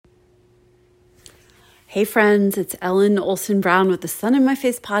Hey friends, it's Ellen Olson Brown with the Sun in My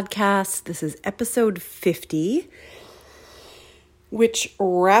Face podcast. This is episode 50, which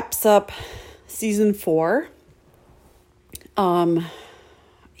wraps up season 4. The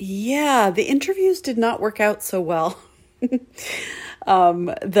interviews did not work out so well.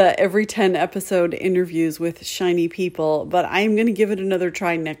 The every 10 episode interviews with shiny people, but I'm going to give it another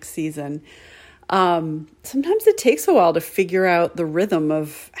try next season. Sometimes it takes a while to figure out the rhythm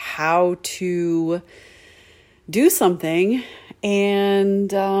of how to do something,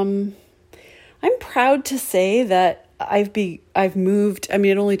 and I'm proud to say that I've moved. I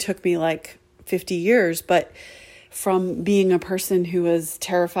mean, it only took me like 50 years, but from being a person who was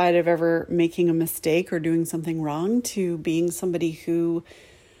terrified of ever making a mistake or doing something wrong to being somebody who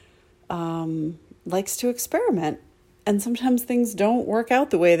likes to experiment. And sometimes things don't work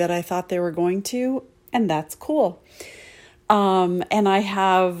out the way that I thought they were going to, and that's cool. And I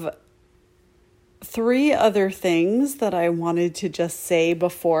have 3 other things that I wanted to just say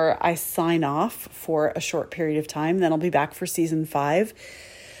before I sign off for a short period of time. Then I'll be back for season 5.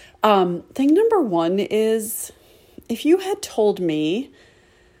 Thing number 1 is, if you had told me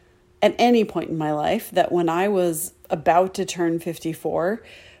at any point in my life that when I was about to turn 54,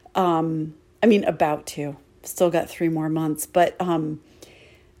 still got 3 more months, but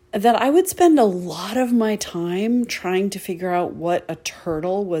that I would spend a lot of my time trying to figure out what a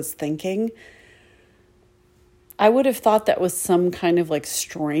turtle was thinking, I would have thought that was some kind of like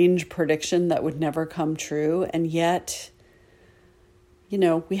strange prediction that would never come true. And yet,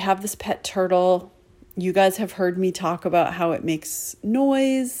 we have this pet turtle. You guys have heard me talk about how it makes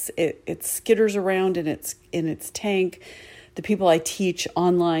noise. It skitters around in its tank. The people I teach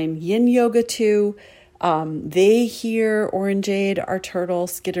online yin yoga to, they hear Orangeade, our turtle,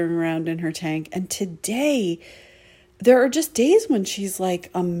 skittering around in her tank. And today, there are just days when she's like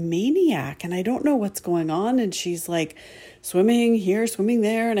a maniac and I don't know what's going on. And she's like swimming here, swimming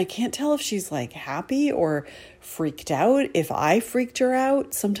there. And I can't tell if she's like happy or freaked out. If I freaked her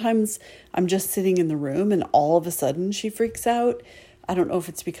out, sometimes I'm just sitting in the room and all of a sudden she freaks out. I don't know if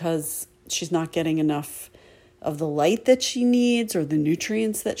it's because she's not getting enough of the light that she needs or the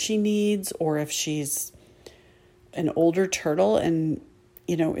nutrients that she needs, or if she's an older turtle and,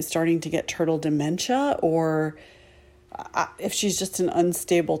 is starting to get turtle dementia, or if she's just an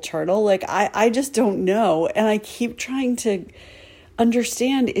unstable turtle. Like, I just don't know. And I keep trying to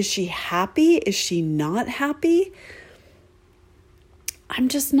understand, is she happy? Is she not happy? I'm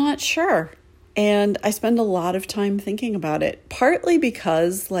just not sure. And I spend a lot of time thinking about it, partly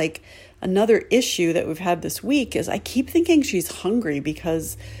because like another issue that we've had this week is I keep thinking she's hungry,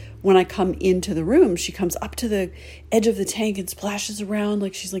 because when I come into the room, she comes up to the edge of the tank and splashes around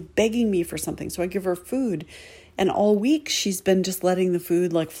like she's like begging me for something. So I give her food. And all week she's been just letting the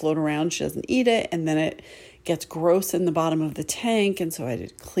food like float around. She doesn't eat it. And then it gets gross in the bottom of the tank. And so I had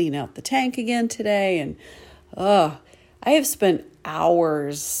to clean out the tank again today. And I have spent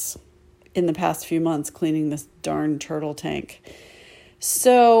hours in the past few months cleaning this darn turtle tank.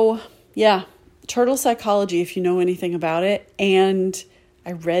 So yeah, turtle psychology, if you know anything about it. And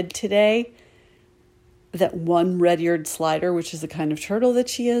I read today that one red-eared slider, which is the kind of turtle that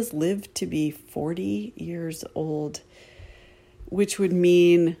she is, lived to be 40 years old, which would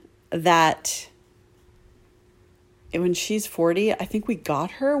mean that when she's 40, I think we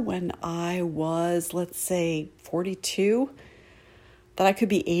got her when I was, let's say, 42, that I could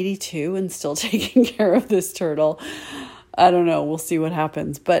be 82 and still taking care of this turtle. I don't know. We'll see what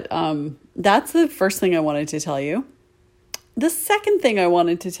happens. But that's the first thing I wanted to tell you. The second thing I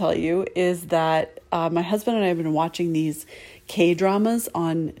wanted to tell you is that my husband and I have been watching these K-dramas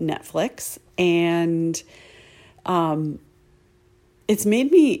on Netflix, and it's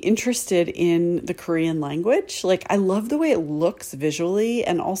made me interested in the Korean language. Like, I love the way it looks visually,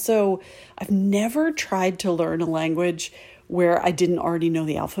 and also I've never tried to learn a language where I didn't already know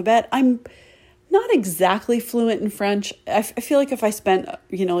the alphabet. I'm not exactly fluent in French. I feel like if I spent,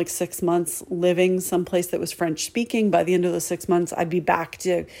 like 6 months living someplace that was French speaking, by the end of the 6 months, I'd be back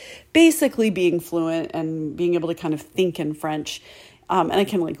to basically being fluent and being able to kind of think in French. And I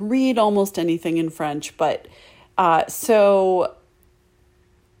can like read almost anything in French. But so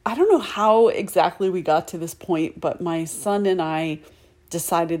I don't know how exactly we got to this point, but my son and I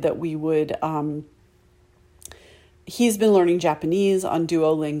decided that we would, he's been learning Japanese on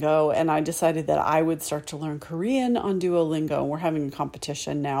Duolingo, and I decided that I would start to learn Korean on Duolingo. We're having a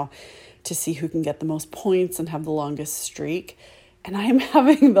competition now to see who can get the most points and have the longest streak. And I am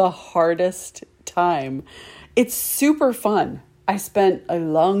having the hardest time. It's super fun. I spent a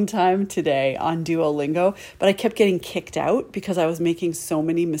long time today on Duolingo, but I kept getting kicked out because I was making so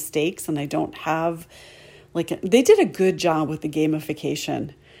many mistakes and I don't have like they did a good job with the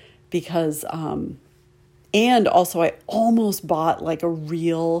gamification because, and also I almost bought like a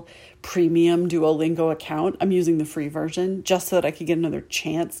real premium Duolingo account. I'm using the free version just so that I could get another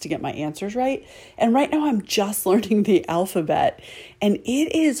chance to get my answers right. And right now I'm just learning the alphabet and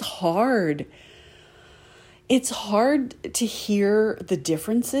it is hard. It's hard to hear the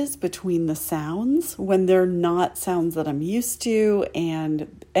differences between the sounds when they're not sounds that I'm used to. And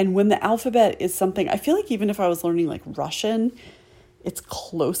when the alphabet is something, I feel like even if I was learning like Russian, it's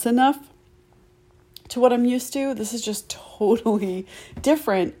close enough to what I'm used to. This is just totally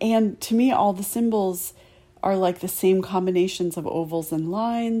different. And to me, all the symbols are like the same combinations of ovals and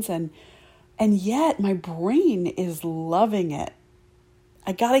lines. And yet my brain is loving it.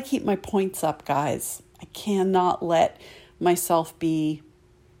 I got to keep my points up, guys. I cannot let myself be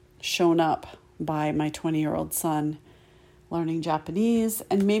shown up by my 20-year-old son learning Japanese.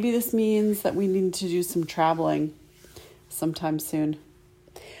 And maybe this means that we need to do some traveling sometime soon.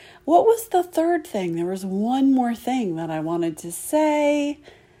 What was the third thing? There was one more thing that I wanted to say.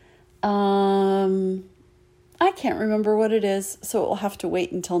 I can't remember what it is, so it will have to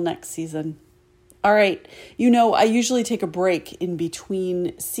wait until next season. All right. I usually take a break in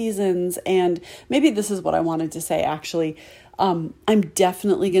between seasons, and maybe this is what I wanted to say, actually. I'm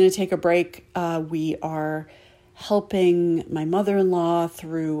definitely going to take a break. We are helping my mother-in-law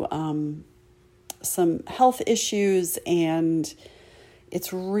through some health issues, and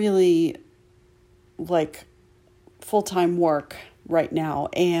it's really like full-time work right now.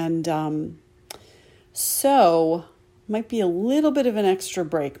 And so might be a little bit of an extra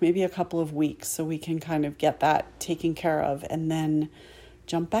break, maybe a couple of weeks, so we can kind of get that taken care of and then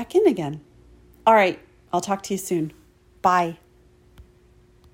jump back in again. All right, I'll talk to you soon. Bye.